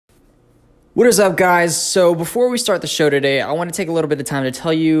What is up, guys? So before we start the show today, I want to take a little bit of time to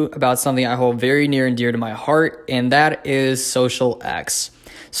tell you about something I hold very near and dear to my heart, and that is Social X.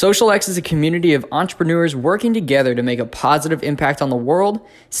 Social X is a community of entrepreneurs working together to make a positive impact on the world,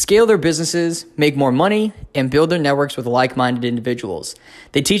 scale their businesses, make more money, and build their networks with like-minded individuals.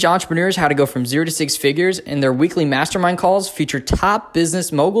 They teach entrepreneurs how to go from 0 to 6 figures, and their weekly mastermind calls feature top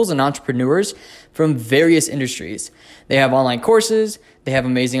business moguls and entrepreneurs from various industries. They have online courses, they have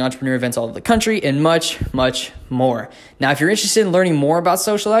amazing entrepreneur events all over the country, and much, much more. Now, if you're interested in learning more about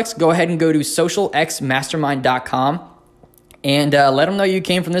Social X, go ahead and go to socialxmastermind.com and let them know you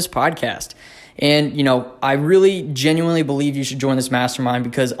came from this podcast. And, I really genuinely believe you should join this mastermind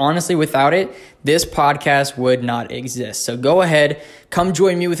because honestly, without it, this podcast would not exist. So go ahead, come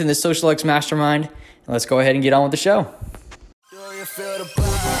join me within the Social X Mastermind, and let's go ahead and get on with the show.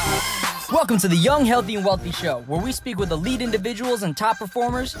 Welcome to the Young, Healthy, and Wealthy Show, where we speak with elite individuals and top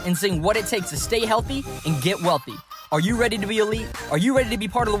performers and sing what it takes to stay healthy and get wealthy. Are you ready to be elite? Are you ready to be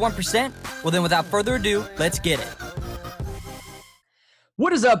part of the 1%? Well, then without further ado, let's get it.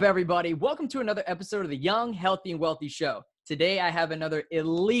 What is up, everybody? Welcome to another episode of the Young, Healthy, and Wealthy Show. Today, I have another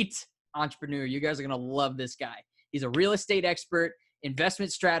elite entrepreneur. You guys are going to love this guy. He's a real estate expert,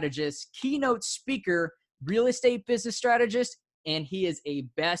 investment strategist, keynote speaker, real estate business strategist, and he is a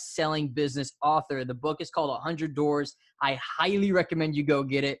best-selling business author. The book is called 100 Doors. I highly recommend you go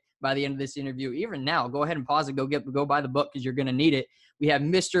get it by the end of this interview. Even now, go ahead and pause it. Go buy the book because you're going to need it. We have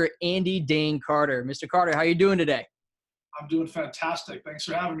Mr. Andy Dane Carter. Mr. Carter, how are you doing today? I'm doing fantastic. Thanks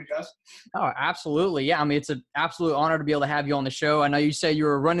for having me, guys. Oh, absolutely. Yeah, it's an absolute honor to be able to have you on the show. I know you say you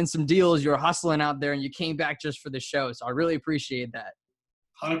were running some deals, you were hustling out there, and you came back just for the show. So I really appreciate that.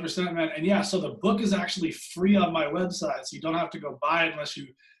 100%, man. And yeah, so the book is actually free on my website. So you don't have to go buy it unless you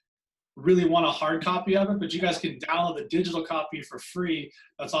really want a hard copy of it. But you guys can download the digital copy for free.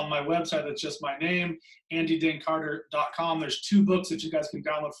 That's on my website. That's just my name, andydanecarter.com. There's 2 books that you guys can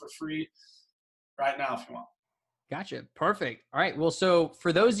download for free right now if you want. Gotcha. Perfect. All right. Well, so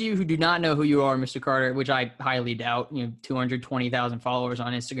for those of you who do not know who you are, Mr. Carter, which I highly doubt, 220,000 followers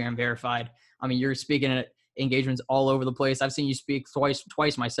on Instagram verified. You're speaking at engagements all over the place. I've seen you speak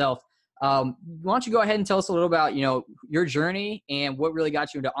twice myself. Why don't you go ahead and tell us a little about, your journey and what really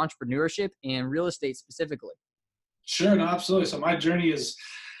got you into entrepreneurship and real estate specifically? Sure. No, absolutely. So my journey is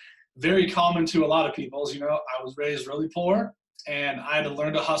very common to a lot of people. As you know, I was raised really poor and I had to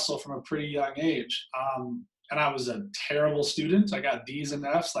learn to hustle from a pretty young age. And I was a terrible student. I got D's and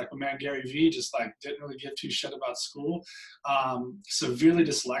F's, like my man Gary Vee, just didn't really give 2 shit about school. Severely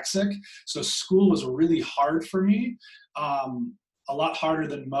dyslexic. So school was really hard for me, a lot harder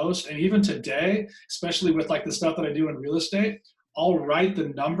than most. And even today, especially with the stuff that I do in real estate, I'll write the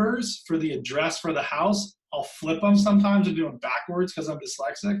numbers for the address for the house. I'll flip them sometimes and do them backwards because I'm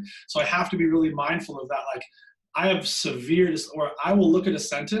dyslexic. So I have to be really mindful of that. I have or I will look at a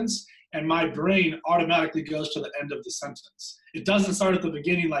sentence and my brain automatically goes to the end of the sentence. It doesn't start at the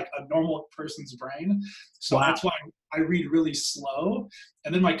beginning like a normal person's brain. So That's why I read really slow.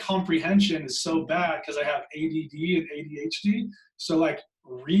 And then my comprehension is so bad because I have ADD and ADHD. So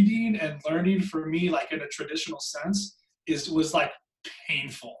reading and learning for me, in a traditional sense, was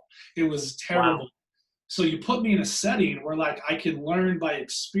painful. It was terrible. Wow. So you put me in a setting where I can learn by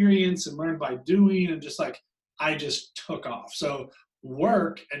experience and learn by doing and I just took off. So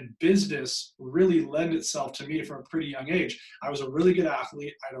work and business really lend itself to me from a pretty young age. I was a really good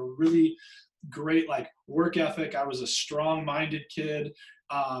athlete. I had a really great work ethic. I was a strong-minded kid.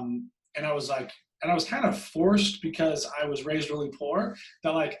 And I was kind of forced because I was raised really poor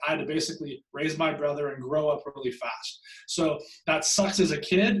that I had to basically raise my brother and grow up really fast. So that sucks as a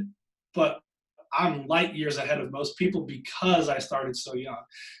kid, but I'm light years ahead of most people because I started so young.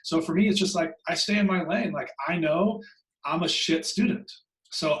 So for me, it's just I stay in my lane. I know I'm a shit student.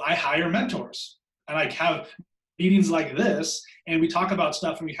 So I hire mentors and I have meetings like this and we talk about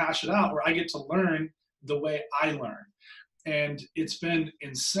stuff and we hash it out where I get to learn the way I learn. And it's been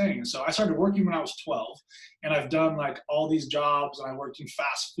insane. So I started working when I was 12 and I've done all these jobs and I worked in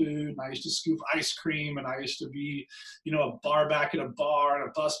fast food and I used to scoop ice cream and I used to be, a bar back at a bar and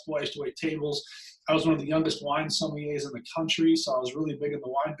a busboy. I used to wait tables. I was one of the youngest wine sommeliers in the country. So I was really big in the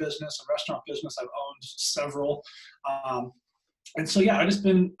wine business and restaurant business. I've owned several. And so, yeah, I've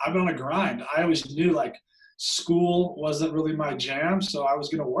been on a grind. I always knew school wasn't really my jam. So I was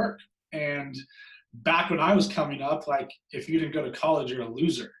going to work. And back when I was coming up, if you didn't go to college, you're a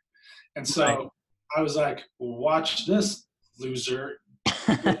loser. And so right. I was watch this loser to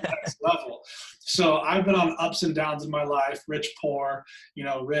the next level. So I've been on ups and downs in my life, rich, poor,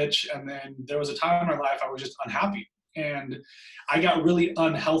 rich. And then there was a time in my life I was just unhappy. And I got really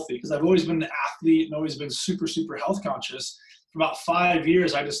unhealthy because I've always been an athlete and always been super, super health conscious. For about 5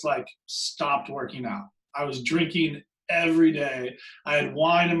 years, I just like stopped working out. I was drinking every day. I had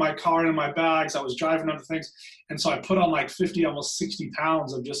wine in my car and in my bags. I was driving other things. And so I put on like 50, almost 60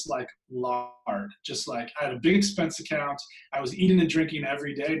 pounds of just like lard. Just like I had a big expense account. I was eating and drinking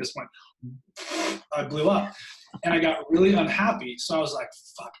every day. Just went, I blew up and I got really unhappy. So I was like,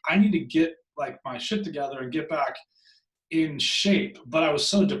 fuck, I need to get like my shit together and get back in shape. But I was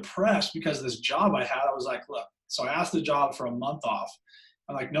so depressed because of this job I had. I was like, look, so I asked the job for a month off.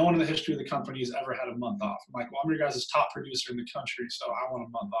 I'm like, no one in the history of the company has ever had a month off. I'm like, well, I'm your guys' top producer in the country, so I want a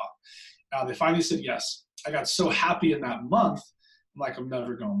month off. They finally said yes. I got so happy in that month. I'm like, I'm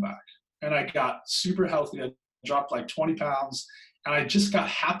never going back. And I got super healthy. I dropped like 20 pounds, and I just got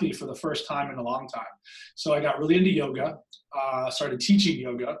happy for the first time in a long time. So I got really into yoga, started teaching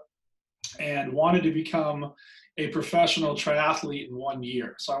yoga, and wanted to become a professional triathlete in 1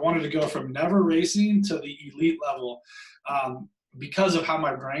 year. So I wanted to go from never racing to the elite level. Because of how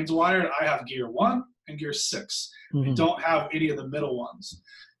my brain's wired, I have gear 1 and gear 6. I don't have any of the middle ones.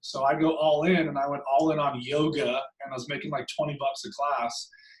 So I go all in, and I went all in on yoga, and I was making like 20 bucks a class.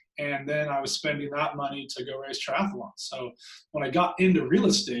 And then I was spending that money to go race triathlons. So when I got into real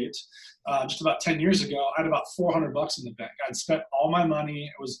estate, just about 10 years ago, I had about 400 bucks in the bank. I'd spent all my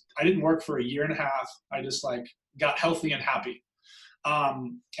money. I didn't work for a year and a half. I just like got healthy and happy.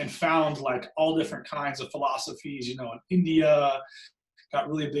 And found like all different kinds of philosophies, in India, got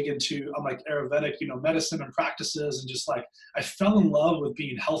really big into like Ayurvedic, medicine and practices. And just like, I fell in love with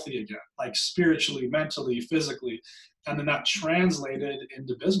being healthy again, like spiritually, mentally, physically. And then that translated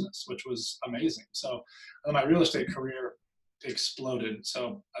into business, which was amazing. So my real estate career exploded.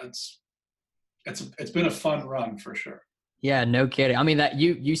 So it's been a fun run for sure. Yeah, no kidding. I mean, that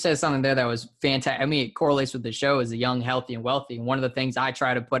you said something there that was fantastic. I mean, it correlates with the show as a young, healthy, and wealthy. And one of the things I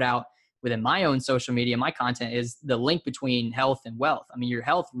try to put out within my own social media, my content, is the link between health and wealth. I mean, your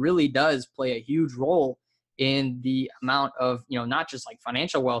health really does play a huge role in the amount of, not just like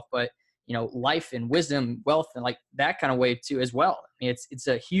financial wealth, but, life and wisdom, wealth, and like that kind of way too as well. I mean, it's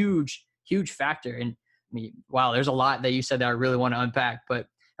a huge, huge factor. And I mean, wow, there's a lot that you said that I really want to unpack, but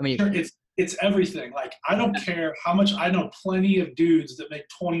I mean, sure, it's everything. Like, I don't care how much. I know plenty of dudes that make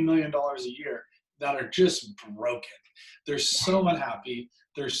 $20 million a year that are just broken. They're so unhappy.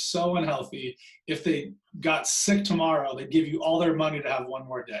 They're so unhealthy. If they got sick tomorrow, they'd give you all their money to have one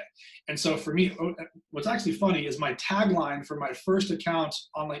more day. And so for me, what's actually funny is my tagline for my first account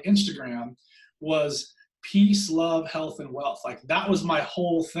on like Instagram was peace, love, health, and wealth. Like, that was my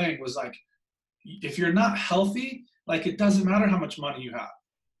whole thing, was like, if you're not healthy, like, it doesn't matter how much money you have.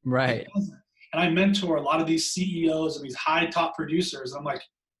 right. And I mentor a lot of these CEOs and these high top producers. I'm like,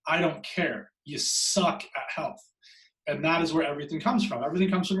 I don't care. You suck at health. And that is where everything comes from. Everything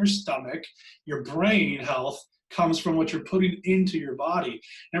comes from your stomach. Your brain health comes from what you're putting into your body.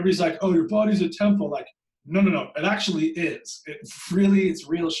 And everybody's like, oh, your body's a temple. Like, no. It actually is. It's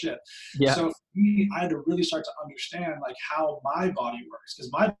real shit. Yeah. So for me, I had to really start to understand like how my body works,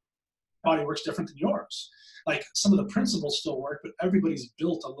 because my body works different than yours. Like, some of the principles still work, but everybody's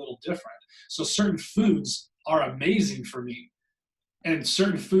built a little different. So certain foods are amazing for me, and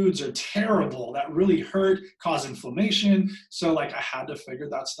certain foods are terrible, that really hurt, cause inflammation. So like, I had to figure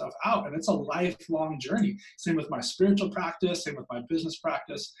that stuff out, and it's a lifelong journey. Same with my spiritual practice, same with my business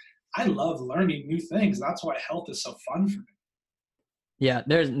practice. I love learning new things. That's why health is so fun for me. Yeah,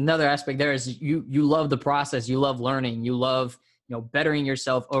 there's another aspect there is you love the process, you love learning, you love bettering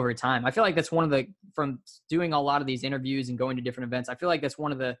yourself over time. I feel like that's one of from doing a lot of these interviews and going to different events, I feel like that's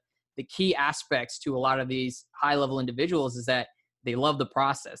one of the key aspects to a lot of these high level individuals, is that they love the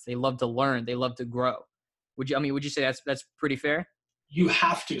process, they love to learn, they love to grow. Would you say that's pretty fair? You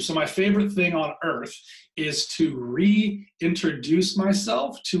have to. So my favorite thing on earth is to reintroduce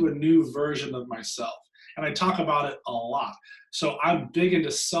myself to a new version of myself. And I talk about it a lot. So I'm big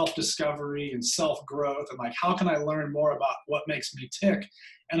into self-discovery and self-growth, and like, how can I learn more about what makes me tick?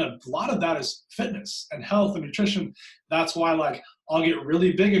 And a lot of that is fitness and health and nutrition. That's why like, I'll get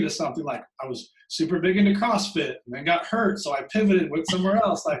really big into something. Like, I was super big into CrossFit and then got hurt, so I pivoted, went somewhere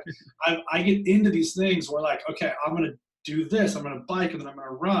else. Like, I get into these things where like, okay, I'm going to do this, I'm going to bike, and then I'm going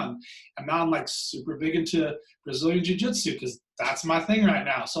to run. And now I'm like super big into Brazilian Jiu-Jitsu because that's my thing right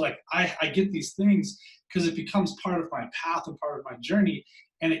now. So like, I get these things because it becomes part of my path and part of my journey,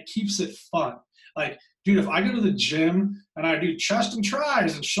 and it keeps it fun. Like, dude, if I go to the gym and I do chest and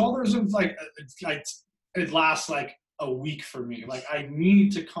tries and shoulders, and like, it lasts like a week for me. Like, I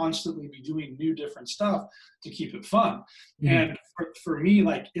need to constantly be doing new different stuff to keep it fun. Mm-hmm. And for me,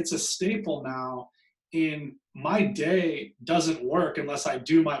 like, it's a staple now in my day doesn't work unless I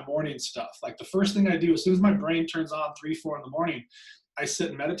do my morning stuff. Like the first thing I do, as soon as my brain turns on 3, 4 in the morning, I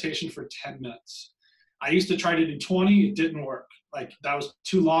sit in meditation for 10 minutes. I used to try to do 20. It didn't work. Like that was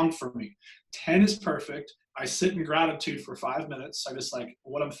too long for me. 10 is perfect. I sit in gratitude for 5 minutes. I just like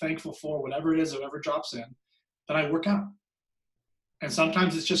what I'm thankful for, whatever it is, whatever drops in. Then I work out. And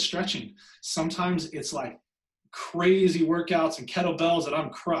sometimes it's just stretching. Sometimes it's like crazy workouts and kettlebells that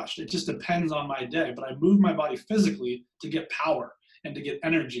I'm crushed. It just depends on my day. But I move my body physically to get power and to get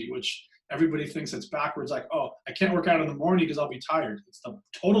energy, which everybody thinks it's backwards. Like, oh, I can't work out in the morning because I'll be tired. It's the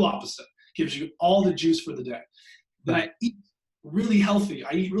total opposite. Gives you all the juice for the day. Then I eat really healthy.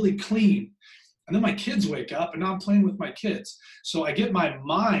 I eat really clean. And then my kids wake up and now I'm playing with my kids. So I get my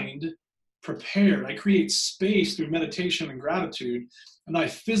mind prepared. I create space through meditation and gratitude. And then I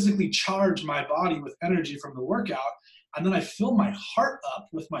physically charge my body with energy from the workout. And then I fill my heart up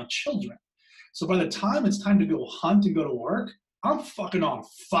with my children. So by the time it's time to go hunt and go to work, I'm fucking on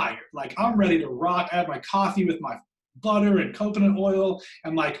fire. Like I'm ready to rock. I have my coffee with my butter and coconut oil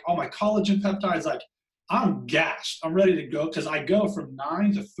and like all my collagen peptides. Like I'm gassed. I'm ready to go because I go from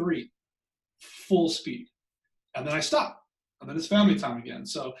 9 to 3 full speed. And then I stop. And then it's family time again.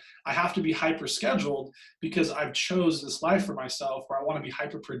 So I have to be hyper scheduled because I've chose this life for myself where I want to be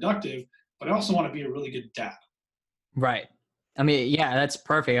hyper productive, but I also want to be a really good dad. Right. I mean, yeah, that's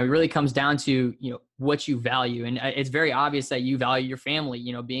perfect. It really comes down to, what you value. And it's very obvious that you value your family,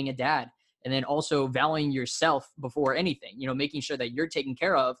 being a dad, and then also valuing yourself before anything, making sure that you're taken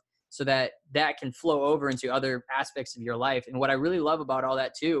care of so that that can flow over into other aspects of your life. And what I really love about all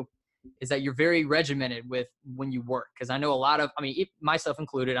that too is that you're very regimented with when you work. Cause I know a lot of, myself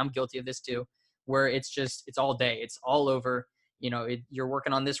included, I'm guilty of this too, where it's all day. It's all over, you're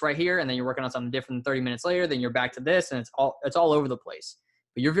working on this right here. And then you're working on something different 30 minutes later, then you're back to this and it's all over the place,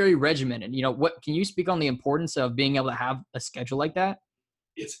 but you're very regimented. What can you speak on the importance of being able to have a schedule like that?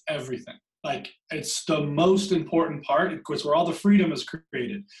 It's everything. Like it's the most important part because where all the freedom is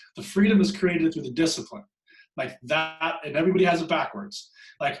created. The freedom is created through the discipline. Like that, and everybody has it backwards.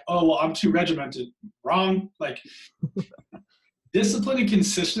 Like, oh, well, I'm too regimented. Wrong. Like discipline and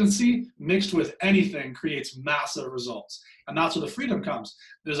consistency mixed with anything creates massive results. And that's where the freedom comes.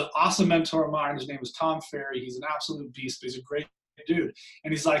 There's an awesome mentor of mine. His name is Tom Ferry. He's an absolute beast, but he's a great dude.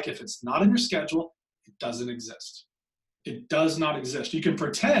 And he's like, if it's not in your schedule, it doesn't exist. It does not exist. You can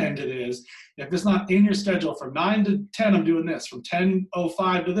pretend it is. If it's not in your schedule from 9 to 10, I'm doing this. From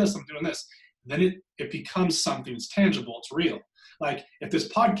 10:05 to this, I'm doing this. Then it becomes something. It's tangible. It's real. Like if this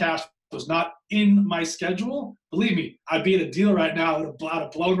podcast was not in my schedule, believe me, I'd be at a deal right now. I'd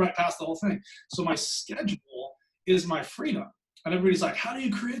have blown right past the whole thing. So my schedule is my freedom. And everybody's like, how do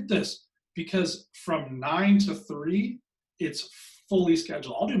you create this? Because from 9 to 3, it's fully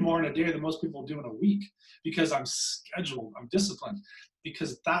scheduled. I'll do more in a day than most people do in a week because I'm scheduled, I'm disciplined,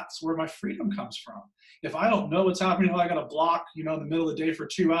 because that's where my freedom comes from. If I don't know what's happening, I got a block, in the middle of the day for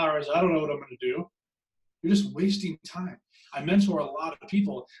 2 hours, I don't know what I'm going to do. You're just wasting time. I mentor a lot of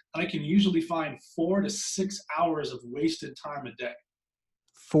people, and I can usually find 4 to 6 hours of wasted time a day.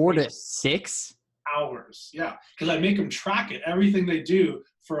 4 to 6 hours? Yeah, because I make them track it, everything they do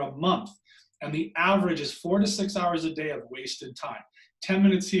for a month. And the average is 4 to 6 hours a day of wasted time. 10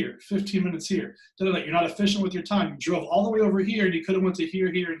 minutes here, 15 minutes here. You're not efficient with your time. You drove all the way over here and you could have went to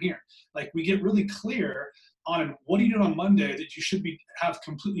here, here, and here. Like we get really clear on what are you doing on Monday that you should have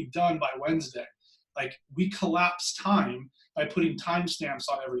completely done by Wednesday. Like we collapse time by putting timestamps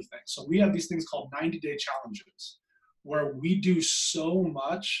on everything. So we have these things called 90-day challenges where we do so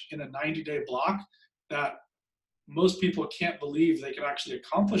much in a 90-day block that most people can't believe they can actually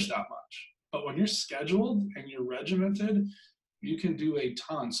accomplish that much. But when you're scheduled and you're regimented, you can do a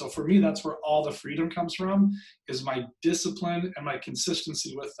ton. So for me, that's where all the freedom comes from, is my discipline and my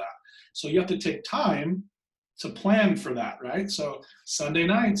consistency with that. So you have to take time to plan for that, right? So Sunday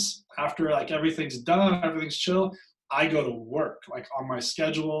nights, after everything's done, everything's chill, I go to work on my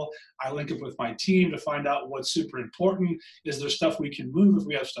schedule. I link up with my team to find out what's super important. Is there stuff we can move if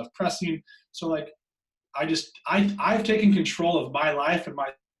we have stuff pressing? So I've taken control of my life and my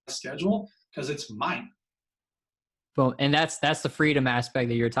schedule because it's mine. Well, and that's the freedom aspect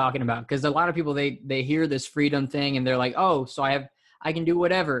that you're talking about. Because a lot of people, they hear this freedom thing and they're like, oh, so I can do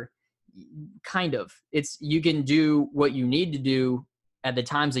whatever. Kind of. You can do what you need to do at the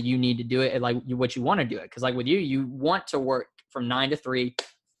times that you need to do it, what you want to do it. Because with you want to work from 9 to 3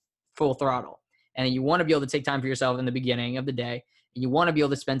 full throttle. And you want to be able to take time for yourself in the beginning of the day. And you want to be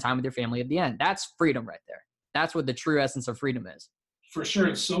able to spend time with your family at the end. That's freedom right there. That's what the true essence of freedom is. For sure.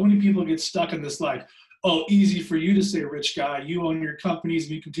 And so many people get stuck in this oh, easy for you to say, rich guy, you own your companies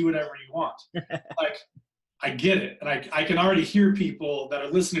and you can do whatever you want. Like, I get it. And I can already hear people that are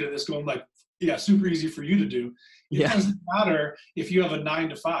listening to this going like, yeah, super easy for you to do. It doesn't matter if you have a 9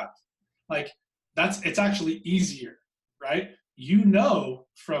 to 5. Like it's actually easier, right? You know,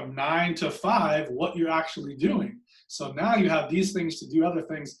 from 9 to 5, what you're actually doing. So now you have these things to do other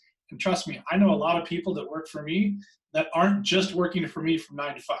things. And trust me, I know a lot of people that work for me that aren't just working for me from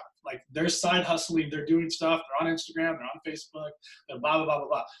 9 to 5. Like they're side hustling, they're doing stuff, they're on Instagram, they're on Facebook, they're blah, blah, blah, blah,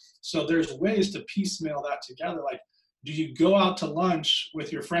 blah. So there's ways to piecemeal that together. Like, do you go out to lunch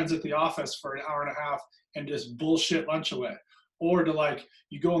with your friends at the office for an hour and a half and just bullshit lunch away? Or do like,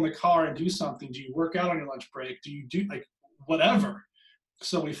 you go in the car and do something? Do you work out on your lunch break? Do you do like whatever?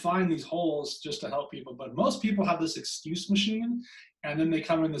 So we find these holes just to help people. But most people have this excuse machine, and then they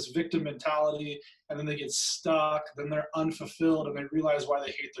come in this victim mentality, and then they get stuck, then they're unfulfilled, and they realize why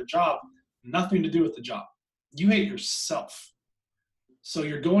they hate their job. Nothing to do with the job. You hate yourself. So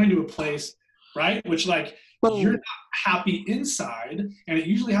you're going to a place, right, which like you're not happy inside, and it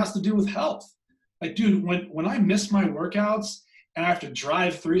usually has to do with health. Like, dude, when I miss my workouts and I have to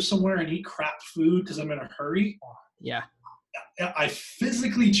drive through somewhere and eat crap food because I'm in a hurry, I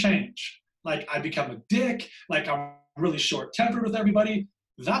physically change. Like I become a dick, like I'm really short-tempered with everybody.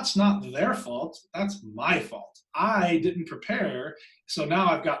 That's not their fault. That's my fault. I didn't prepare. So now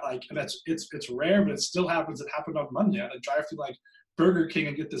I've got like, it's rare, but it still happens. It happened on Monday. I had to drive through like Burger King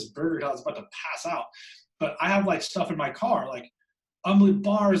and get this burger till I was about to pass out. But I have like stuff in my car, like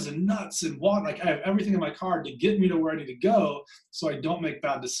unbelievable bars and nuts and water. Like I have everything in my car to get me to where I need to go so I don't make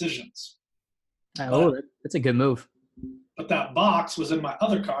bad decisions. Oh, that's a good move. But that box was in my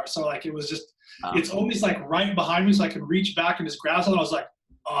other car. So like, it was just, it's always like right behind me so I can reach back and just grab something. I was like,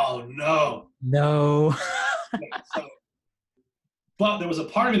 oh no. But there was a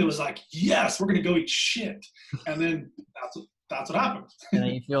part of me that was like, yes, we're going to go eat shit. And then that's what happened. And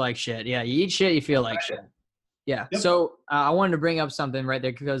then you feel like shit. Yeah. You eat shit, you feel like shit. Yeah. Yep. So I wanted to bring up something right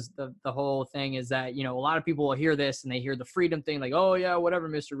there because the whole thing is that, you know, a lot of people will hear this and they hear the freedom thing like, oh yeah, whatever,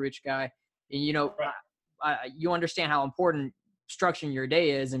 Mr. Rich Guy. And, you know, you understand how important structuring your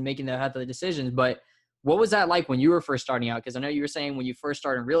day is and making the healthy decisions. But what was that like when you were first starting out? Because I know you were saying when you first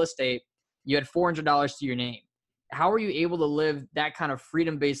started in real estate, you had $400 to your name. How were you able to live that kind of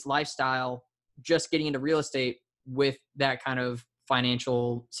freedom-based lifestyle just getting into real estate with that kind of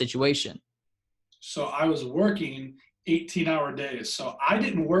financial situation? So I was working 18-hour days. So I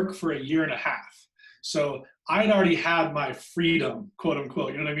didn't work for a year and a half. So I'd already had my freedom, quote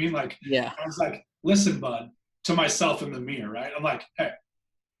unquote. You know what I mean? Like, I was like, listen, bud, to myself in the mirror, right? I'm like, hey,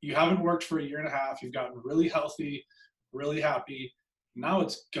 you haven't worked for a year and a half. You've gotten really healthy, really happy. Now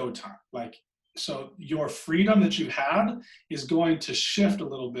it's go time. Like, so your freedom that you had is going to shift a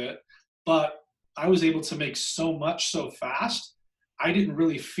little bit, but I was able to make so much so fast. I didn't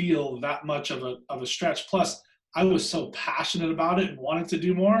really feel that much of a stretch. Plus, I was so passionate about it and wanted to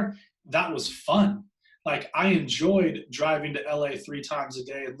do more. That was fun. Like, I enjoyed driving to LA 3 times a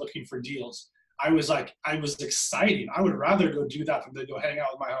day and looking for deals. I was excited. I would rather go do that than to go hang out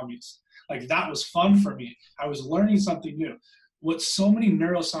with my homies. Like, that was fun for me. I was learning something new. What so many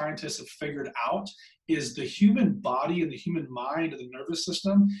neuroscientists have figured out is the human body and the human mind and the nervous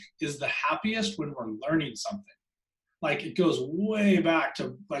system is the happiest when we're learning something. Like, it goes way back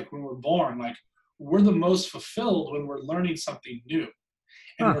to like when we're born. Like, we're the most fulfilled when we're learning something new.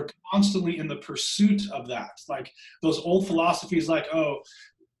 And we're constantly in the pursuit of that. Like those old philosophies like, oh,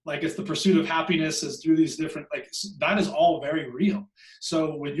 like it's the pursuit of happiness is through these different, like that is all very real.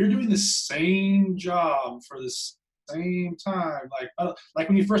 So when you're doing the same job for the same time, like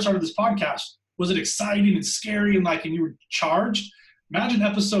when you first started this podcast, was it exciting and scary and like, and you were charged? Imagine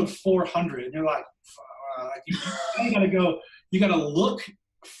episode 400 and you're like you gotta go, you gotta look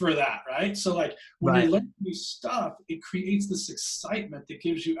for that, right? So like when you learn new stuff, it creates this excitement that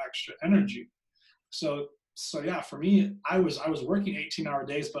gives you extra energy. So yeah, for me, I was working 18-hour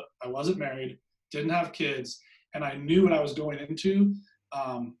days, but I wasn't married, didn't have kids, and I knew what I was going into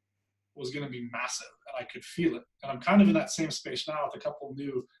was going to be massive, and I could feel it. And I'm kind of in that same space now with a couple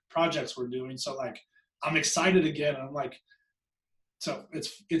new projects we're doing. So like, I'm excited again, and I'm like, so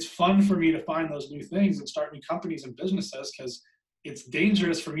it's fun for me to find those new things and start new companies and businesses because it's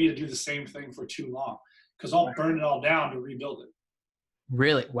dangerous for me to do the same thing for too long because I'll burn it all down to rebuild it.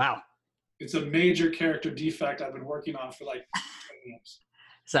 Really? Wow. It's a major character defect I've been working on for like 10 years.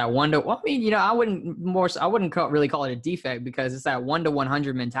 It's that well, I mean, you know, I wouldn't really call it a defect because it's that 1 to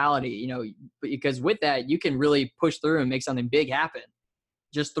 100 mentality, you know, because with that, you can really push through and make something big happen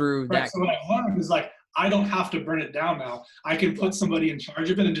just through that. So what I learned is like, I don't have to burn it down now. I can put somebody in charge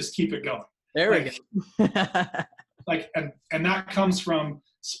of it and just keep it going. There we go. And that comes from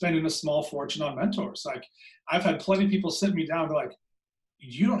spending a small fortune on mentors. Like, I've had plenty of people sit me down and be like,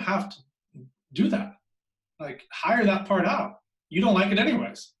 you don't have to do that. Like, hire that part out. You don't like it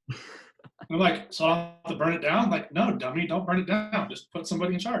anyways. I'm like, so I'll have to burn it down? Like, no, dummy, don't burn it down. Just put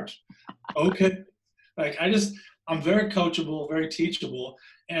somebody in charge. Okay. Like, I'm very coachable, very teachable,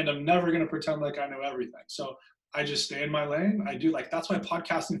 and I'm never going to pretend like I know everything. So I just stay in my lane. That's why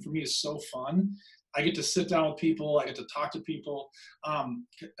podcasting for me is so fun. I get to sit down with people. I get to talk to people.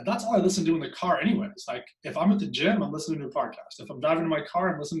 That's all I listen to in the car anyways. Like, if I'm at the gym, I'm listening to a podcast. If I'm driving in my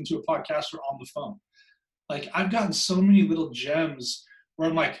car, I'm listening to a podcast or on the phone. Like, I've gotten so many little gems where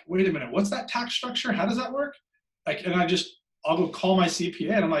I'm like, wait a minute, what's that tax structure? How does that work? Like, and I'll go call my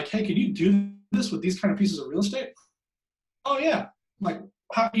CPA and I'm like, hey, can you do this with these kind of pieces of real estate? Oh yeah. I'm like,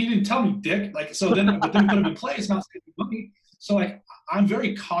 how, you didn't tell me, dick. Like, so then, but then put them in place, not saving money. So like, I'm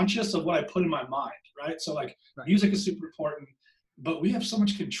very conscious of what I put in my mind, right? So like, music is super important, but we have so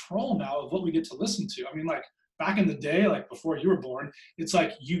much control now of what we get to listen to. I mean, like, back in the day, like before you were born, it's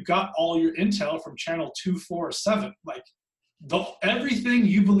like you got all your intel from channel 2, 4, or 7. Like, everything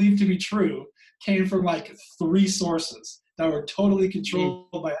you believe to be true came from like 3 sources that were totally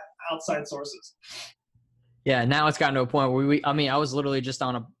controlled by outside sources. Yeah, now it's gotten to a point where I was literally just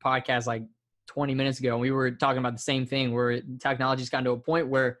on a podcast like 20 minutes ago, and we were talking about the same thing, where technology's gotten to a point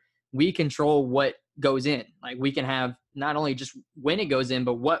where we control what goes in. Like, we can have not only just when it goes in,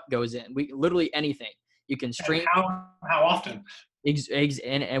 but what goes in. We literally anything. You can stream. And how often?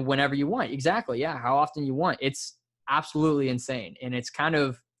 And whenever you want. Exactly. Yeah. How often you want. It's absolutely insane. And it's kind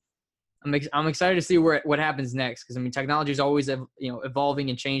of, I'm excited to see what happens next. Cause I mean, technology is always, evolving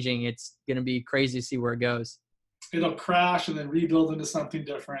and changing. It's going to be crazy to see where it goes. It'll crash and then rebuild into something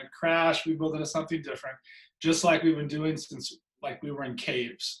different, crash, rebuild into something different. Just like we've been doing since like we were in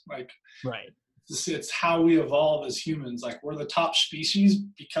caves. Like, right. It's how we evolve as humans. Like, we're the top species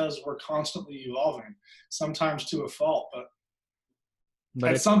because we're constantly evolving, sometimes to a fault, but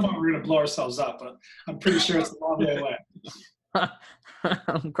at some point we're going to blow ourselves up, but I'm pretty sure it's a long way away.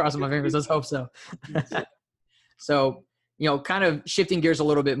 I'm crossing my fingers. Let's hope so. So, kind of shifting gears a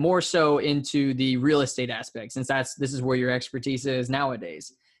little bit more so into the real estate aspect, since this is where your expertise is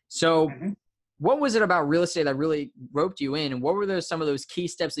nowadays. So what was it about real estate that really roped you in? And what were some of those key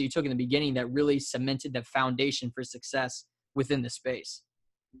steps that you took in the beginning that really cemented the foundation for success within the space?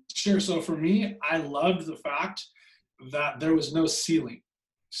 Sure. So for me, I loved the fact that there was no ceiling.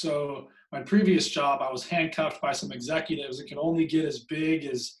 So my previous job, I was handcuffed by some executives and could only get as big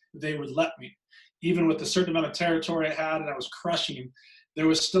as they would let me. Even with the certain amount of territory I had and I was crushing, there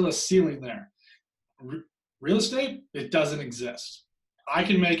was still a ceiling there. Real estate, it doesn't exist. I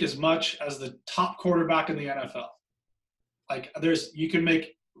can make as much as the top quarterback in the NFL. Like, you can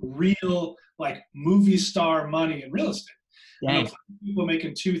make real, like, movie star money in real estate. People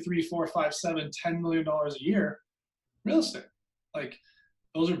making $2, $3, $4, $5, $7, $10 million a year, real estate. Like,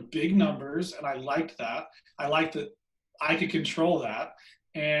 those are big numbers, and I liked that. I liked that I could control that,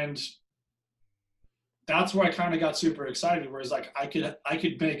 and that's where I kind of got super excited. Whereas, like, I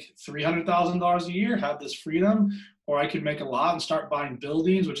could make $300,000 a year, have this freedom, or I could make a lot and start buying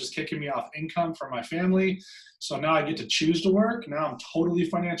buildings, which is kicking me off income for my family. So now I get to choose to work. Now I'm totally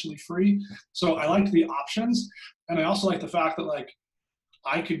financially free. So I liked the options, and I also like the fact that, like,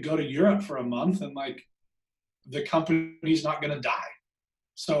 I could go to Europe for a month and, like, the company's not going to die.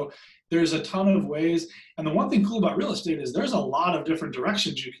 So there's a ton of ways. And the one thing cool about real estate is there's a lot of different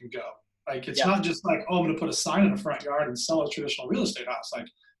directions you can go. Like, it's not just like, oh, I'm going to put a sign in the front yard and sell a traditional real estate house. Like,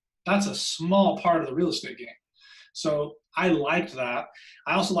 that's a small part of the real estate game. So I liked that.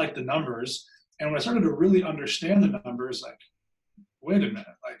 I also liked the numbers. And when I started to really understand the numbers, like, wait a minute,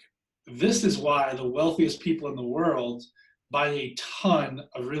 like, this is why the wealthiest people in the world buy a ton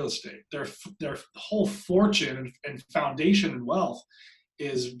of real estate. Their whole fortune and foundation and wealth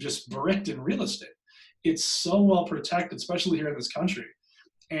is just bricked in real estate. It's so well protected, especially here in this country.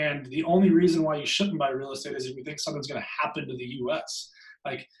 And the only reason why you shouldn't buy real estate is if you think something's going to happen to the US.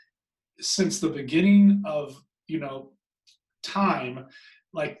 Like, since the beginning of, time,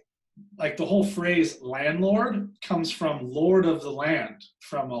 like the whole phrase landlord comes from lord of the land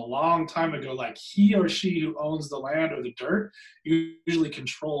from a long time ago. Like, he or she who owns the land or the dirt usually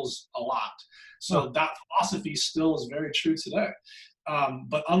controls a lot. So that philosophy still is very true today.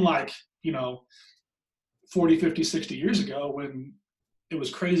 But unlike, 40, 50, 60 years ago, when it was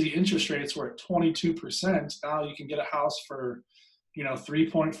crazy interest rates were at 22%, now you can get a house for,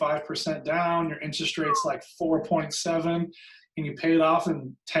 3.5% down, your interest rate's like 4.7, and you pay it off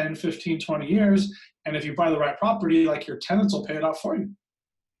in 10, 15, 20 years. And if you buy the right property, like, your tenants will pay it off for you.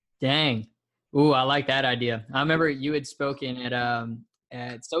 Dang. Ooh, I like that idea. I remember you had spoken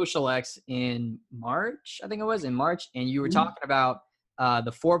at Social X in March, I think it was in March, and you were Mhm. talking about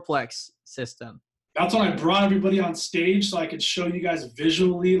the fourplex system. That's when I brought everybody on stage so I could show you guys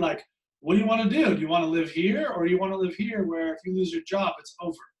visually, like, what do you want to do? Do you want to live here, or do you want to live here where if you lose your job, it's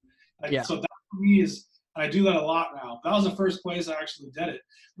over? Like, Yeah, so that for me is, I do that a lot now. That was the first place I actually did it.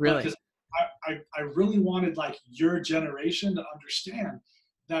 But really. because I really wanted like your generation to understand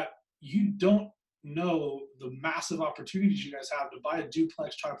that you don't know the massive opportunities you guys have to buy a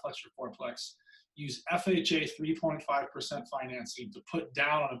duplex, triplex, or fourplex. Use FHA 3.5% financing to put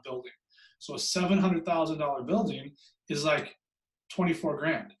down on a building. So a $700,000 building is like 24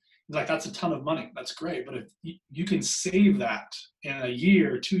 grand. Like, that's a ton of money. That's great. But if you can save that in a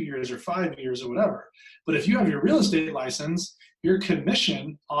year, 2 years, or 5 years, or whatever. But if you have your real estate license, your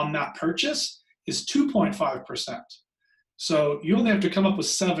commission on that purchase is 2.5%. So you only have to come up with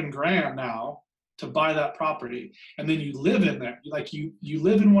 7 grand now to buy that property. And then you live in there. Like, you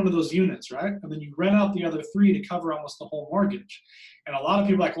live in one of those units, right? And then you rent out the other three to cover almost the whole mortgage. And a lot of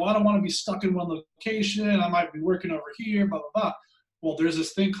people are like, well, I don't want to be stuck in one location. I might be working over here, blah, blah, blah. Well, there's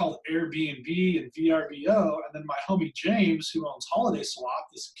this thing called Airbnb and VRBO. And then my homie James, who owns Holiday Swap,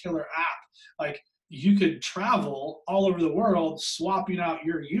 this killer app, like, you could travel all over the world swapping out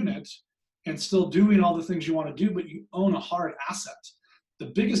your unit and still doing all the things you want to do, but you own a hard asset. The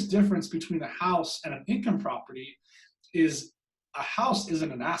biggest difference between a house and an income property is a house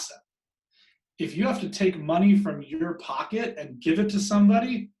isn't an asset. If you have to take money from your pocket and give it to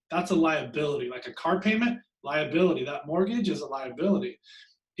somebody, that's a liability. Like a car payment, liability. That mortgage is a liability.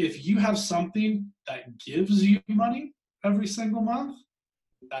 If you have something that gives you money every single month,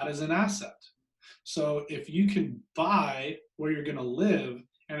 that is an asset. So if you can buy where you're going to live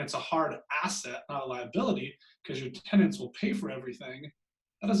and it's a hard asset, not a liability, because your tenants will pay for everything,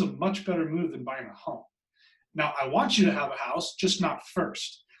 that is a much better move than buying a home. Now, I want you to have a house, just not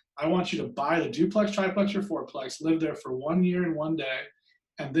first. I want you to buy the duplex, triplex, or fourplex, live there for 1 year and 1 day,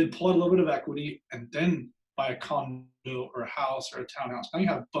 and then pull out a little bit of equity, and then buy a condo or a house or a townhouse. Now you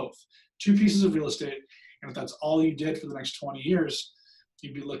have both, two pieces of real estate, and if that's all you did for the next 20 years,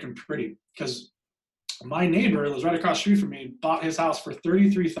 you'd be looking pretty. Because my neighbor that was right across the street from me bought his house for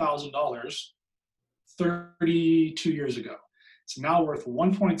 $33,000 32 years ago. It's now worth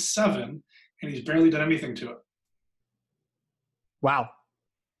 1.7, and he's barely done anything to it. Wow.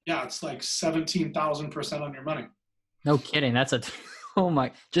 Yeah, it's like 17,000% on your money. No kidding. That's a oh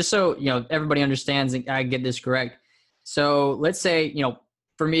my. Just so everybody understands and I get this correct. So let's say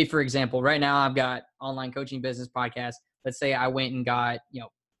for me, for example, right now I've got online coaching business podcast. Let's say I went and got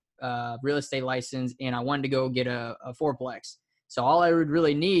real estate license and I wanted to go get a fourplex. So all I would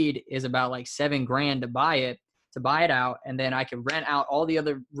really need is about like 7 grand to buy it out, and then I could rent out all the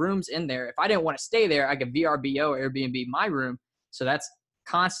other rooms in there. If I didn't want to stay there, I could VRBO Airbnb my room. So that's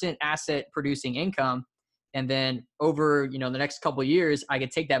constant asset producing income. And then over, the next couple of years, I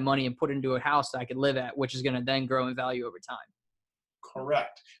could take that money and put it into a house that I could live at, which is going to then grow in value over time.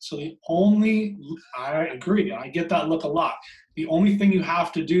 Correct. So I agree. I get that look a lot. The only thing you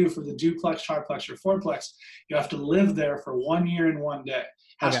have to do for the duplex, triplex, or fourplex, you have to live there for 1 year and 1 day. It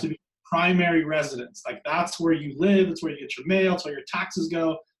has to be primary residence. Like, that's where you live. It's where you get your mail. It's where your taxes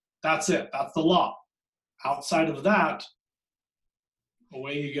go. That's it. That's the law. Outside of that,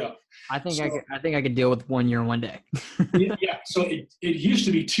 away you go. I think I could deal with 1 year and 1 day. Yeah. So it used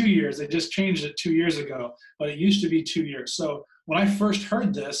to be 2 years. They just changed it 2 years ago, but it used to be 2 years. So when I first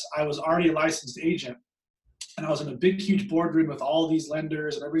heard this, I was already a licensed agent, and I was in a big, huge boardroom with all these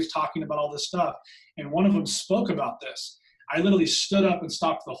lenders, and everybody's talking about all this stuff. And one of them spoke about this. I literally stood up and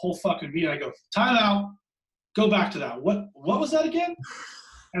stopped the whole fucking meeting. I go, time out. Go back to that. What was that again?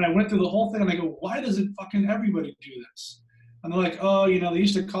 And I went through the whole thing, and I go, why doesn't fucking everybody do this? And they're like, oh, they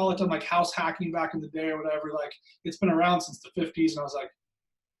used to call it like house hacking back in the day or whatever. Like, it's been around since the 50s. And I was like,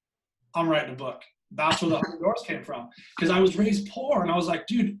 I'm writing a book. That's where the 100 doors came from. Because I was raised poor. And I was like,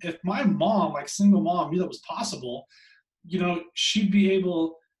 dude, if my mom, like single mom, knew that was possible, she'd be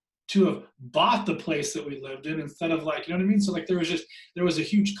able to have bought the place that we lived in instead of like, you know what I mean? So like, there was a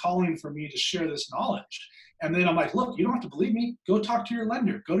huge calling for me to share this knowledge. And then I'm like, look, you don't have to believe me. Go talk to your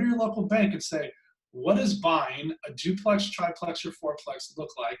lender. Go to your local bank and say, what does buying a duplex, triplex, or fourplex look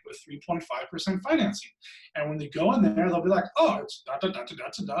like with 3.5% financing? And when they go in there, they'll be like, oh, it's da, da, da, da,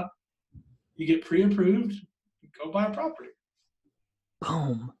 da, da. You get pre-approved, go buy a property.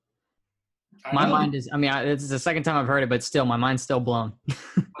 Boom. My mind is, it's the second time I've heard it, but still, my mind's still blown.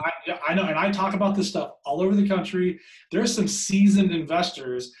 I know, and I talk about this stuff all over the country. There's some seasoned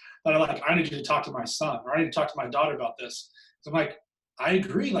investors that are like, I need you to talk to my son, or I need to talk to my daughter about this. So I'm like, I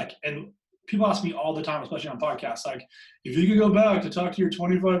agree. Like, and people ask me all the time, especially on podcasts, like, if you could go back to talk to your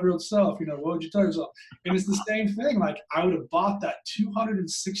 25-year-old self, you know, what would you tell yourself? And it's the same thing. Like, I would have bought that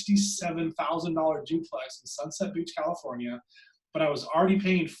 $267,000 duplex in Sunset Beach, California, but I was already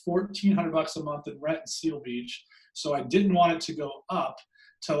paying $1,400 a month in rent in Seal Beach. So I didn't want it to go up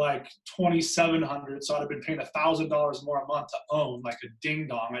to like $2,700. So I'd have been paying $1,000 more a month to own, like a ding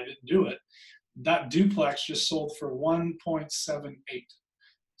dong. I didn't do it. That duplex just sold for 1.78.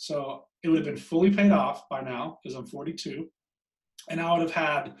 So it would have been fully paid off by now because I'm 42. And I would have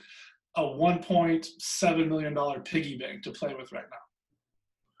had a $1.7 million piggy bank to play with right now.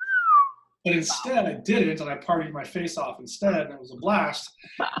 But instead, I didn't, and I partied my face off instead, and it was a blast.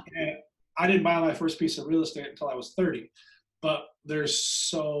 And I didn't buy my first piece of real estate until I was 30. But there's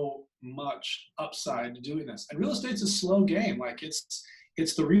so much upside to doing this. And real estate's a slow game. Like, it's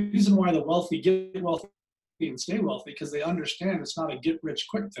the reason why the wealthy get wealthy and stay wealthy, because they understand it's not a get rich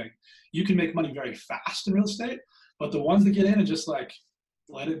quick thing. You can make money very fast in real estate, but the ones that get in and just like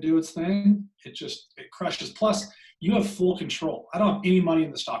let it do its thing, it crushes. Plus, you have full control. I don't have any money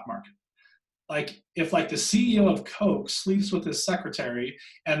in the stock market. Like, if like the CEO of Coke sleeps with his secretary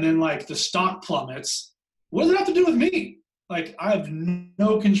and then like the stock plummets, what does it have to do with me? Like, I have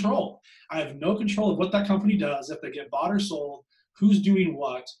no control. I have no control of what that company does, if they get bought or sold, who's doing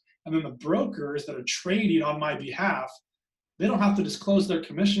what. And then the brokers that are trading on my behalf, they don't have to disclose their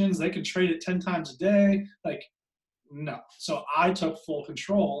commissions. They can trade it 10 times a day. Like, no. So I took full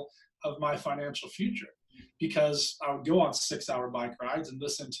control of my financial future, because I would go on 6-hour bike rides and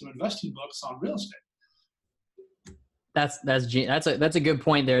listen to investing books on real estate. That's a good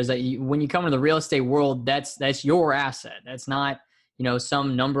point there, is that when you come into the real estate world, that's your asset. That's not, you know,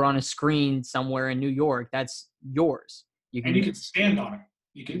 some number on a screen somewhere in New York. That's yours. You can stand on it.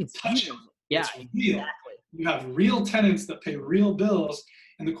 You can touch it. Yeah, it's real. Exactly. You have real tenants that pay real bills.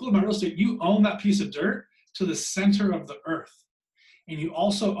 And the cool about real estate, you own that piece of dirt to the center of the earth. And you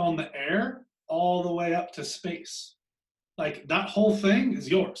also own the air all the way up to space. Like, that whole thing is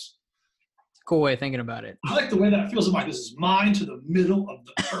yours. It's a cool way of thinking about it. I like the way that feels. I'm like, this is mine to the middle of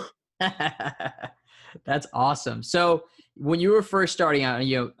the earth. That's awesome. So when you were first starting out,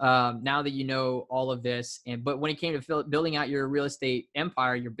 you know, now that you know all of this, but when it came to building out your real estate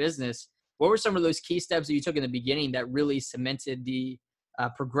empire, your business, what were some of those key steps that you took in the beginning that really cemented the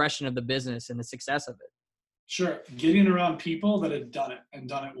progression of the business and the success of it? Sure. Getting around people that had done it and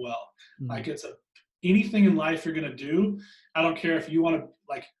done it well. Mm-hmm. Like, anything in life you're going to do, I don't care if you want to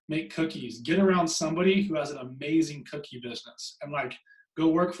like make cookies, get around somebody who has an amazing cookie business and like go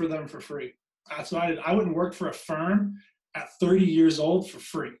work for them for free. That's what I did. I wouldn't work for a firm at 30 years old for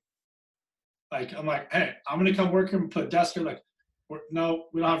free. Like, I'm like, hey, I'm going to come work here and put a desk here. Like, no,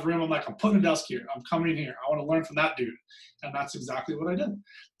 we don't have room. I'm like, I'm putting a desk here. I'm coming in here. I want to learn from that dude. And that's exactly what I did.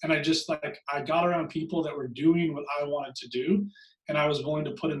 And I got around people that were doing what I wanted to do. And I was willing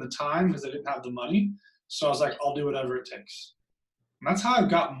to put in the time because I didn't have the money. So I was like, I'll do whatever it takes. And that's how I've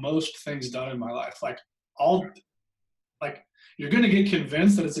got most things done in my life. Like, you're going to get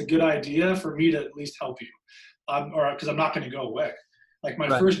convinced that it's a good idea for me to at least help you. Or because I'm not going to go away. Like,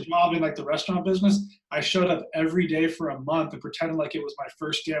 my first job in like the restaurant business, I showed up every day for a month and pretended like it was my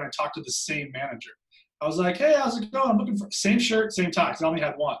first day, and I talked to the same manager. I was like, hey, how's it going? I'm looking for same shirt, same tie, because I only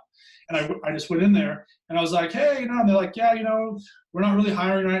had one. And I just went in there and I was like, hey, you know, and they're like, yeah, you know, we're not really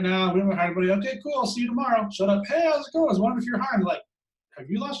hiring right now. We don't hire anybody. Okay, cool. I'll see you tomorrow. Shut up. Hey, how's it going? I was wondering if you're hiring. They're like, have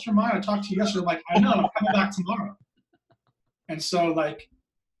you lost your mind? I talked to you yesterday. I'm like, I know, I'm coming back tomorrow. And so like,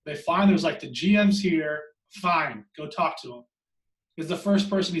 they find there's like the GM's here. Fine, go talk to him. He's the first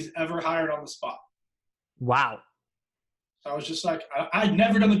person he's ever hired on the spot. Wow. So I was just like, I'd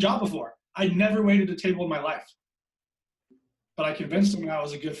never done the job before. I'd never waited a table in my life. But I convinced him I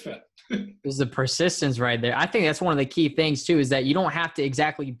was a good fit. There's the persistence right there. I think that's one of the key things too, is that you don't have to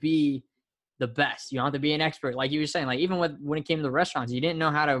exactly be the best. You don't have to be an expert. Like you were saying, like even when it came to the restaurants, you didn't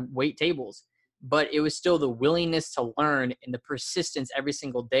know how to wait tables, but it was still the willingness to learn and the persistence every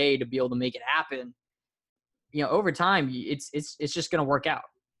single day to be able to make it happen. You know, over time, it's just going to work out.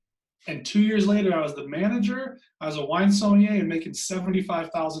 And 2 years later, I was the manager. I was a wine sommelier and making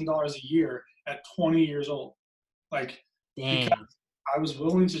 $75,000 a year at 20 years old. Like, dang. Because I was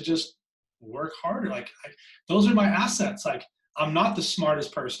willing to just work harder. Like, those are my assets. Like, I'm not the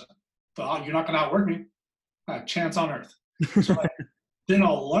smartest person, but you're not going to outwork me. Chance on earth. So like, then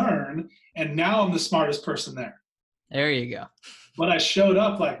I'll learn, and now I'm the smartest person there. There you go. But I showed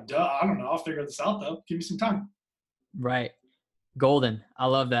up like, duh, I don't know. I'll figure this out though. Give me some time. Right. Golden. I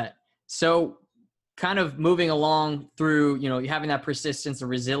love that. So kind of moving along through, you know, having that persistence and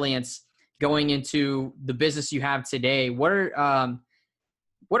resilience going into the business you have today, what are,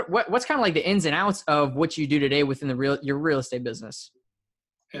 what's kind of like the ins and outs of what you do today within your real estate business?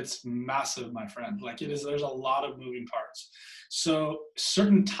 It's massive, my friend. Like there's a lot of moving parts. So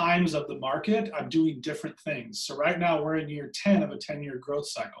certain times of the market, I'm doing different things. So right now we're in year 10 of a 10-year growth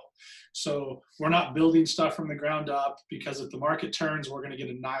cycle. So we're not building stuff from the ground up, because if the market turns, we're going to get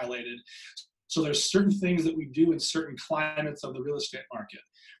annihilated. So there's certain things that we do in certain climates of the real estate market.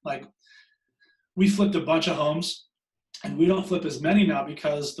 Like we flipped a bunch of homes, and we don't flip as many now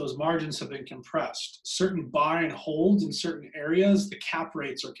because those margins have been compressed. Certain buy and holds in certain areas, the cap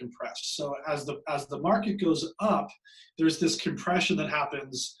rates are compressed. So as the market goes up, there's this compression that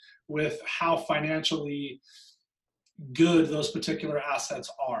happens with how financially good those particular assets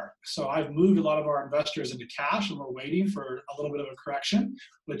are. So I've moved a lot of our investors into cash, and we're waiting for a little bit of a correction,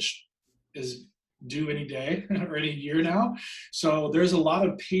 which is due any day or any year now. So there's a lot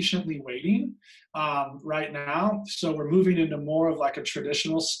of patiently waiting right now. So we're moving into more of like a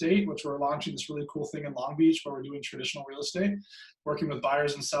traditional state, which we're launching this really cool thing in Long Beach where we're doing traditional real estate, working with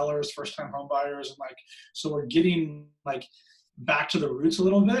buyers and sellers, first-time home buyers. And like, so we're getting like back to the roots a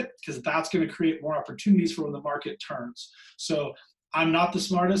little bit, because that's going to create more opportunities for when the market turns. So I'm not the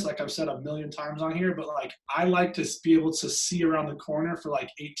smartest, like I've said a million times on here, but like I like to be able to see around the corner for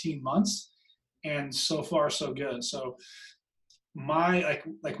like 18 months. And so far, so good. So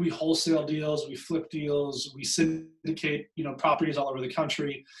like we wholesale deals, we flip deals, we syndicate, properties all over the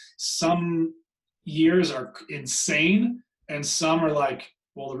country. Some years are insane, and some are like,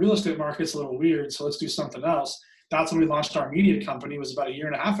 well, the real estate market's a little weird, so let's do something else. That's when we launched our media company. It was about a year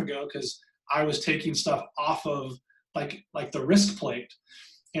and a half ago, because I was taking stuff off of like the risk plate.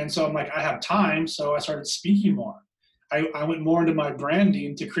 And so I'm like, I have time, so I started speaking more. I went more into my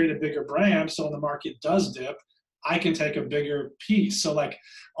branding to create a bigger brand, so when the market does dip, I can take a bigger piece. So like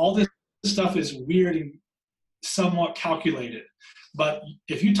all this stuff is weird and somewhat calculated. But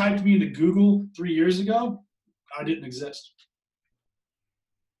if you typed me into Google 3 years ago, I didn't exist.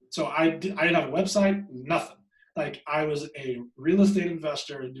 So I didn't have a website, nothing. Like I was a real estate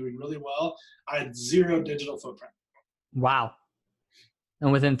investor doing really well. I had zero digital footprint. Wow.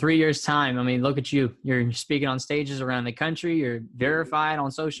 And within 3 years' time, I mean, look at you. You're speaking on stages around the country. You're verified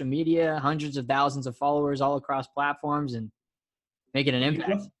on social media, hundreds of thousands of followers all across platforms, and making an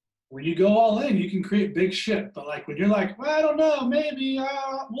impact. When you go all in, you can create big shit. But like when you're like, well, I don't know, maybe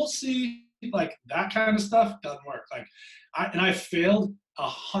we'll see. Like that kind of stuff doesn't work. Like I failed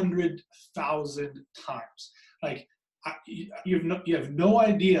 100,000 times. Like you have no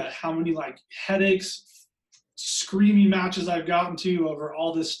idea how many like headaches, screaming matches I've gotten to over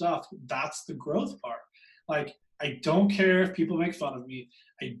all this stuff. That's the growth part. Like, I don't care if people make fun of me.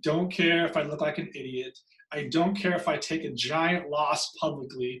 I don't care if I look like an idiot. I don't care if I take a giant loss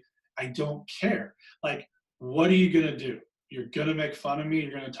publicly. I don't care. Like, what are you going to do? You're going to make fun of me?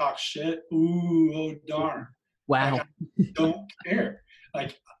 You're going to talk shit? Ooh, oh darn. Wow. Like, I don't care.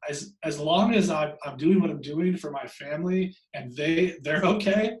 Like, as long as I'm doing what I'm doing for my family and they're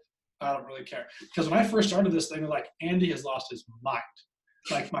okay, I don't really care. Because when I first started this thing, they're like, Andy has lost his mind.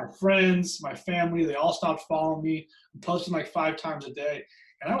 Like my friends, my family, they all stopped following me. I'm posting like 5 times a day.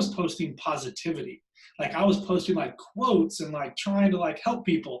 And I was posting positivity. Like I was posting like quotes and like trying to like help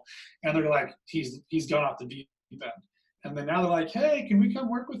people. And they're like, he's gone off the deep end. And then now they're like, hey, can we come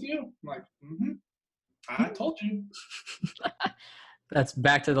work with you? I'm like, I told you. That's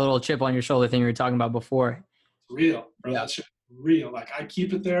back to the little chip on your shoulder thing you were talking about before. Real, bro. Yeah. That shit real. Like I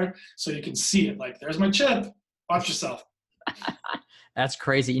keep it there so you can see it. Like there's my chip. Watch yourself. That's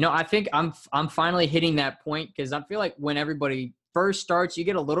crazy. I think I'm finally hitting that point, because I feel like when everybody first starts, you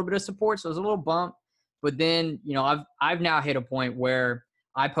get a little bit of support, so there's a little bump. But then, I've now hit a point where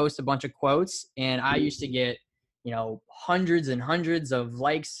I post a bunch of quotes, and I used to get, hundreds and hundreds of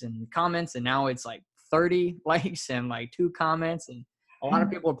likes and comments, and now it's like 30 likes and like 2 comments, and a lot of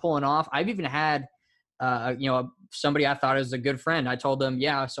people are pulling off. I've even had somebody I thought was a good friend. I told them,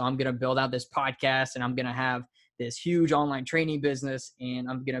 yeah, so I'm going to build out this podcast, and I'm going to have this huge online training business, and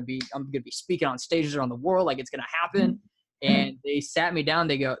I'm going to be speaking on stages around the world. Like it's going to happen. And they sat me down.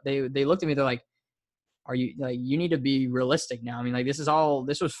 They looked at me. They're like, are you like, you need to be realistic now. I mean, like this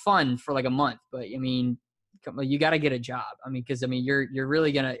was fun for like a month, but I mean, you got to get a job. I mean, cause I mean, you're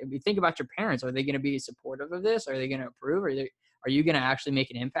really going to, if you think about your parents, are they going to be supportive of this? Are they going to approve? Are you going to actually make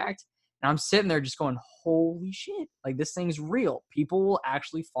an impact? And I'm sitting there just going, holy shit. Like this thing's real. People will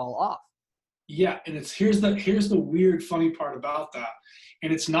actually fall off. Yeah. And here's the weird, funny part about that.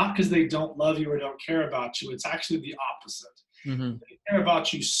 And it's not because they don't love you or don't care about you. It's actually the opposite. Mm-hmm. They care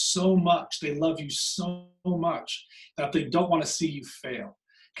about you so much. They love you so much that they don't want to see you fail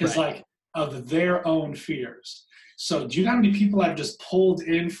because like of their own fears. So do you know how many people I've just pulled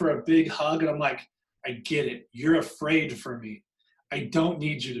in for a big hug and I'm like, I get it. You're afraid for me. I don't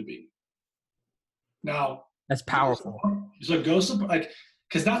need you to be. Now, That's powerful. so go like,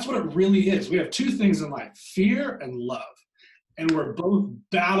 because that's what it really is. We have two things in life, fear and love. And we're both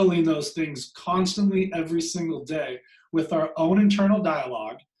battling those things constantly every single day with our own internal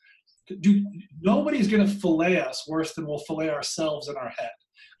dialogue. Dude, nobody's going to fillet us worse than we'll fillet ourselves in our head.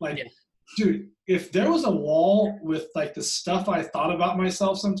 Like, yeah. Dude, if there was a wall with like the stuff I thought about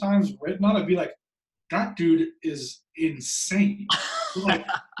myself sometimes written on it, I'd be like, that dude is insane. Like,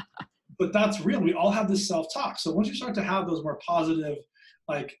 but that's real. We all have this self-talk. So once you start to have those more positive,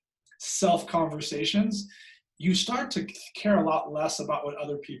 like self-conversations, you start to care a lot less about what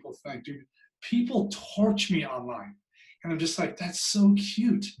other people think. Dude, people torch me online. And I'm just like, that's so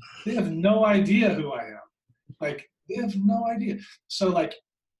cute. They have no idea who I am. Like, they have no idea. So like,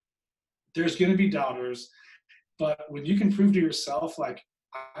 there's going to be doubters, but when you can prove to yourself, like,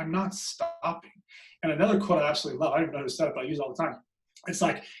 I'm not stopping. And another quote I absolutely love, I don't even know who said it, but I use it all the time. It's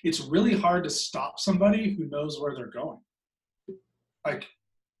like, it's really hard to stop somebody who knows where they're going. Like,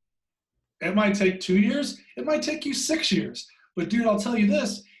 it might take 2 years. It might take you 6 years. But dude, I'll tell you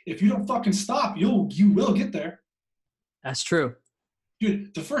this, if you don't fucking stop, you will get there. That's true.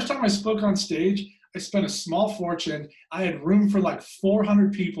 Dude, the first time I spoke on stage, I spent a small fortune. I had room for like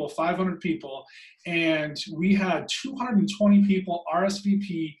 400 people, 500 people, and we had 220 people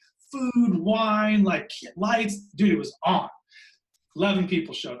RSVP, food, wine, like lights. Dude, it was on. 11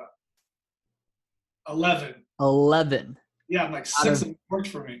 people showed up. 11. Yeah, like 6 of them worked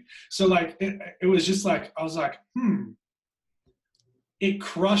for me. So like, it was just like, I was like, It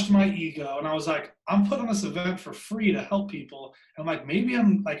crushed my ego. And I was like, I'm putting this event for free to help people. And I'm like, maybe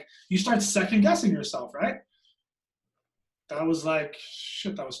I'm like, you start second guessing yourself, right? That was like,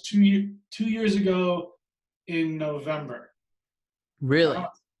 shit, that was 2 years ago in November. Really?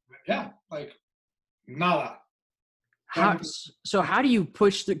 Yeah, like nada. So how do you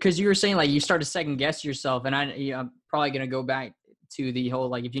push through? Because you were saying like you start to second guess yourself, and I'm probably going to go back to the whole,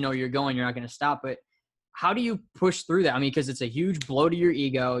 like, if you know where you're going, you're not going to stop. But how do you push through that? I mean, because it's a huge blow to your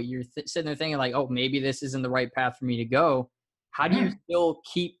ego. You're sitting there thinking like, oh, maybe this isn't the right path for me to go. How do you still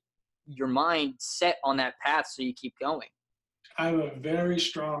keep your mind set on that path so you keep going? I have a very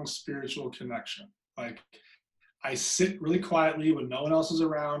strong spiritual connection. Like, I sit really quietly when no one else is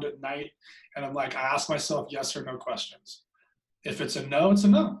around at night, and I'm like, I ask myself yes or no questions. If it's a no, it's a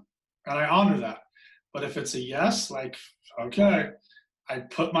no, and I honor that. But if it's a yes, like, okay, I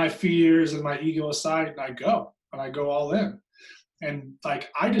put my fears and my ego aside and I go all in. And like,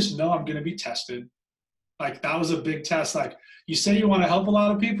 I just know I'm going to be tested. Like, that was a big test. Like, you say you want to help a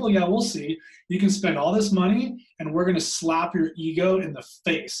lot of people. Yeah, we'll see. You can spend all this money and we're going to slap your ego in the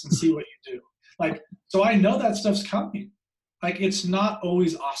face and see what you do. Like, so I know that stuff's coming. Like, it's not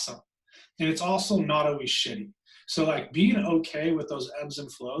always awesome. And it's also not always shitty. So like, being okay with those ebbs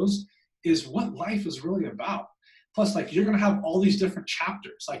and flows is what life is really about. Plus, like, you're going to have all these different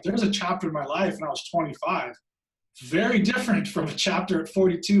chapters. Like, there's a chapter in my life when I was 25, very different from a chapter at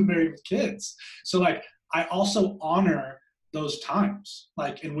 42 married with kids. So like, I also honor those times.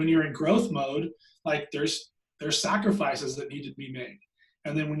 Like, and when you're in growth mode, like, there's sacrifices that need to be made.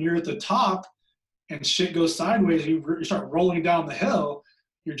 And then when you're at the top and shit goes sideways, you start rolling down the hill,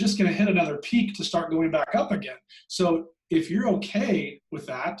 you're just going to hit another peak to start going back up again. So if you're okay with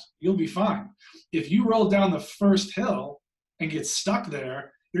that, you'll be fine. If you roll down the first hill and get stuck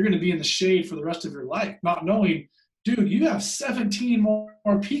there, you're going to be in the shade for the rest of your life, not knowing, dude, you have 17 more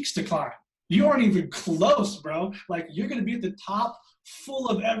peaks to climb. You aren't even close, bro. Like, you're going to be at the top full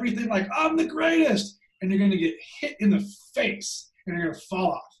of everything, like, I'm the greatest. And you're going to get hit in the face and you're going to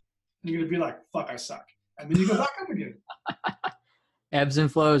fall off. And you're going to be like, fuck, I suck. And then you go back up again. Ebbs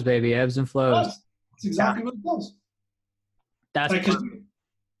and flows, baby. Ebbs and flows. That's exactly what it does. That's like,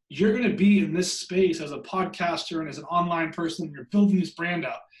 you're going to be in this space as a podcaster and as an online person, and you're building this brand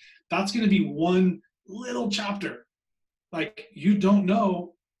out. That's going to be one little chapter. Like, you don't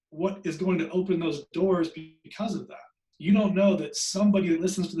know what is going to open those doors because of that. You don't know that somebody that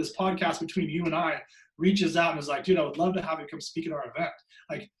listens to this podcast between you and I reaches out and is like, dude, I would love to have you come speak at our event.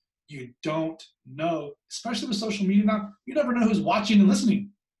 Like, you don't know, especially with social media now, you never know who's watching and listening.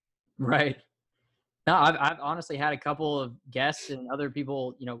 Right. No, I've honestly had a couple of guests and other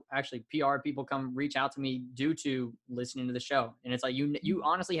people, actually PR people come reach out to me due to listening to the show. And it's like, you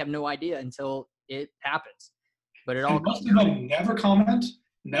honestly have no idea until it happens. But it all most of them never comment,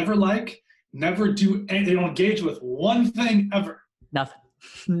 never like, never do anything. They don't engage with one thing ever. Nothing.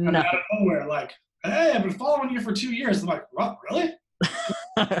 And out of nowhere, like, hey, I've been following you for 2 years. I'm like, what, really?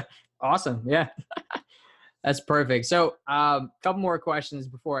 Awesome. Yeah. That's perfect. So, couple more questions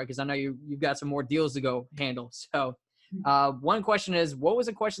before, because I know you've got some more deals to go handle. So, one question is, what was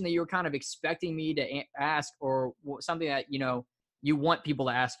a question that you were kind of expecting me to ask, or something that you want people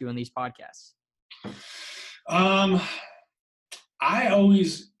to ask you in these podcasts? I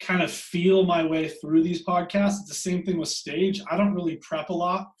always kind of feel my way through these podcasts. It's the same thing with stage. I don't really prep a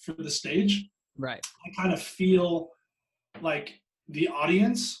lot for the stage. Right. I kind of feel like the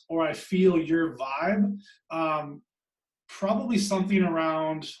audience, or I feel your vibe. Probably something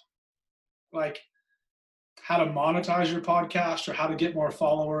around like how to monetize your podcast, or how to get more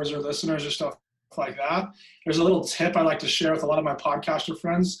followers or listeners or stuff like that. There's a little tip I like to share with a lot of my podcaster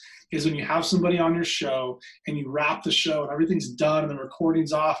friends is when you have somebody on your show and you wrap the show and everything's done and the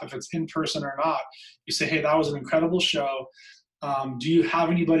recording's off, if it's in person or not, you say, hey, that was an incredible show. Do you have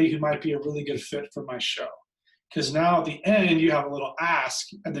anybody who might be a really good fit for my show? Because now at the end, you have a little ask,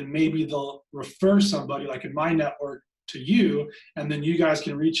 and then maybe they'll refer somebody, like in my network, to you, and then you guys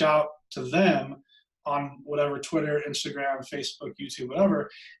can reach out to them on whatever, Twitter, Instagram, Facebook, YouTube, whatever.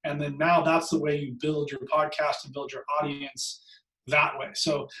 And then now that's the way you build your podcast and build your audience that way.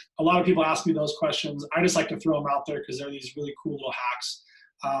 So a lot of people ask me those questions. I just like to throw them out there because they're these really cool little hacks.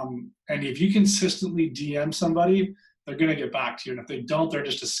 And if you consistently DM somebody, they're going to get back to you. And if they don't, they're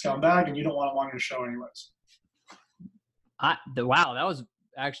just a scumbag and you don't want them on your show anyways. Wow, that was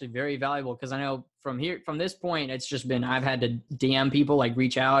actually very valuable, because I know from this point, it's just been, I've had to DM people, like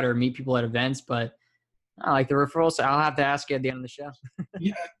reach out or meet people at events, but I like the referrals. So I'll have to ask you at the end of the show.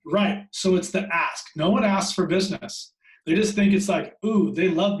 Yeah, right. So it's the ask. No one asks for business. They just think it's like, ooh, they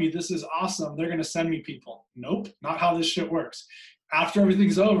love me. This is awesome. They're going to send me people. Nope, not how this shit works. After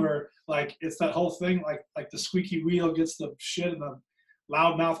everything's over, like it's that whole thing, like the squeaky wheel gets the shit and the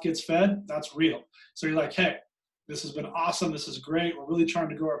loud mouth gets fed. That's real. So you're like, hey, this has been awesome. This is great. We're really trying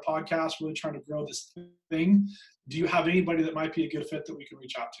to grow our podcast, really trying to grow this thing. Do you have anybody that might be a good fit that we can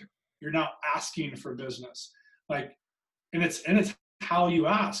reach out to? You're now asking for business. Like, and it's how you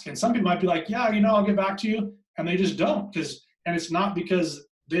ask. And some people might be like, yeah, I'll get back to you. And they just don't, and it's not because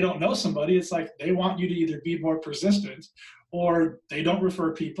they don't know somebody. It's like they want you to either be more persistent, or they don't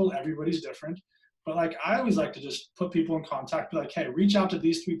refer people. Everybody's different. But like, I always like to just put people in contact, be like, hey, reach out to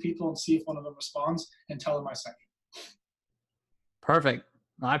these 3 people and see if one of them responds, and tell them I sent you. Perfect.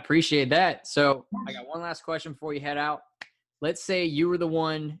 I appreciate that. So I got one last question before you head out. Let's say you were the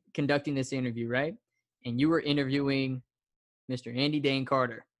one conducting this interview, right? And you were interviewing Mr. Andy Dane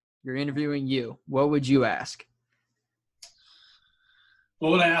Carter. You're interviewing you. What would you ask?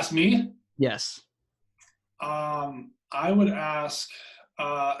 What would I ask me? Yes. I would ask,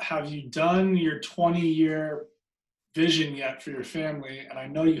 have you done your 20-year vision yet for your family? And I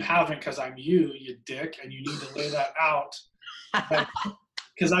know you haven't, because I'm you dick, and you need to lay that out.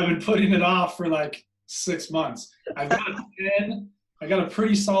 Because I've been putting it off for like 6 months. I got a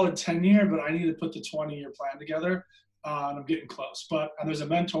pretty solid 10-year, but I need to put the 20-year plan together. And I'm getting close. And there's a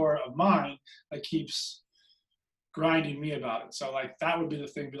mentor of mine that keeps grinding me about it. So like, that would be the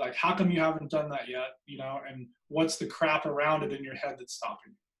thing. Be like, how come you haven't done that yet? And what's the crap around it in your head that's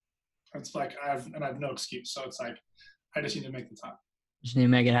stopping you? It's like, I have no excuse. So it's like, I just need to make the time. Just need to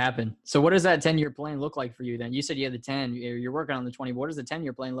make it happen. So what does that 10-year plan look like for you then? You said you had the 10, you're working on the 20. What does the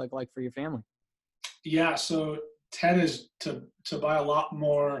 10-year plan look like for your family? Yeah. So 10 is to buy a lot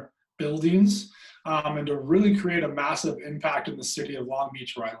more buildings, and to really create a massive impact in the city of Long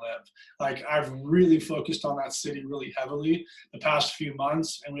Beach where I live. Like, I've really focused on that city really heavily the past few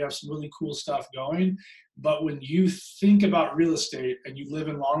months, and we have some really cool stuff going. But when you think about real estate and you live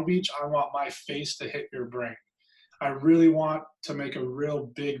in Long Beach, I want my face to hit your brain. I really want to make a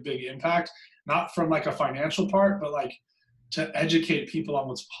real big impact, not from like a financial part, but like to educate people on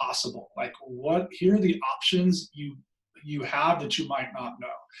what's possible. Like, here are the options you have that you might not know.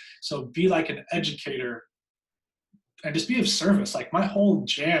 So be like an educator and just be of service. Like, my whole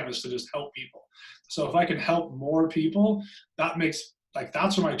jam is to just help people. So if I can help more people,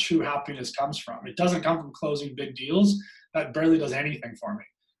 that's where my true happiness comes from. It doesn't come from closing big deals. That barely does anything for me.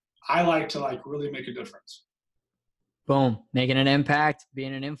 I like to like really make a difference. Boom. Making an impact,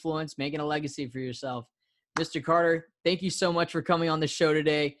 being an influence, making a legacy for yourself. Mr. Carter, thank you so much for coming on the show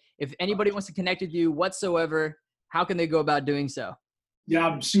today. If anybody wants to connect with you whatsoever, how can they go about doing so? Yeah,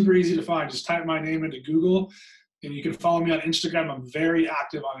 I'm super easy to find. Just type my name into Google, and you can follow me on Instagram. I'm very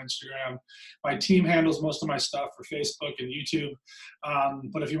active on Instagram. My team handles most of my stuff for Facebook and YouTube.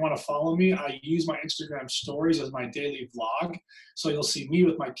 But if you want to follow me, I use my Instagram stories as my daily vlog. So you'll see me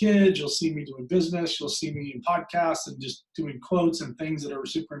with my kids. You'll see me doing business. You'll see me in podcasts and just doing quotes and things that are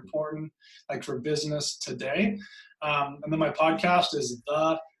super important, like for business today. And then my podcast is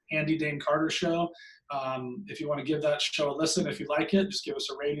The Andy Dane Carter Show. If you want to give that show a listen, if you like it, just give us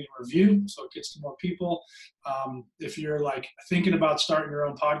a rating and review so it gets to more people. If you're like thinking about starting your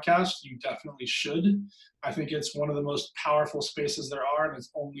own podcast, you definitely should. I think it's one of the most powerful spaces there are, and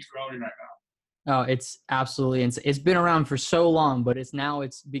it's only growing right now. Oh, it's absolutely, it's been around for so long, but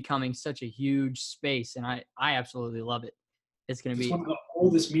it's becoming such a huge space, and I absolutely love it. It's one of the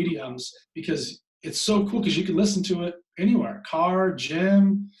oldest mediums because it's so cool because you can listen to it anywhere, car,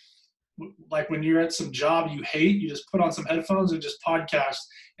 gym, like when you're at some job you hate, you just put on some headphones and just podcast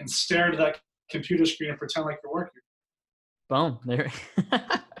and stare at that computer screen and pretend like you're working. Boom. There.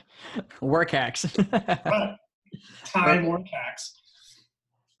 Work hacks. Right. Time work hacks.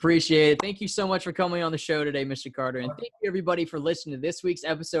 Appreciate it. Thank you so much for coming on the show today, Mr. Carter. And thank you, everybody, for listening to this week's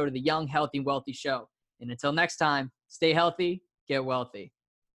episode of the Young, Healthy, Wealthy Show. And until next time, stay healthy, get wealthy.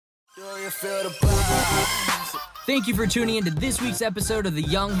 Thank you for tuning into this week's episode of the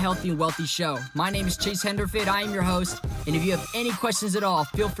Young, Healthy, and Wealthy Show. My name is Chase Henderfit. I am your host. And if you have any questions at all,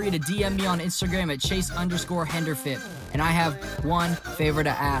 feel free to DM me on Instagram at Chase_Henderfit. And I have one favor to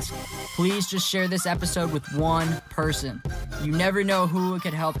ask. Please just share this episode with one person. You never know who it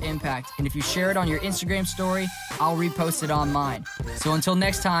could help impact. And if you share it on your Instagram story, I'll repost it on mine. So until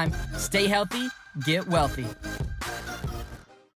next time, stay healthy, get wealthy.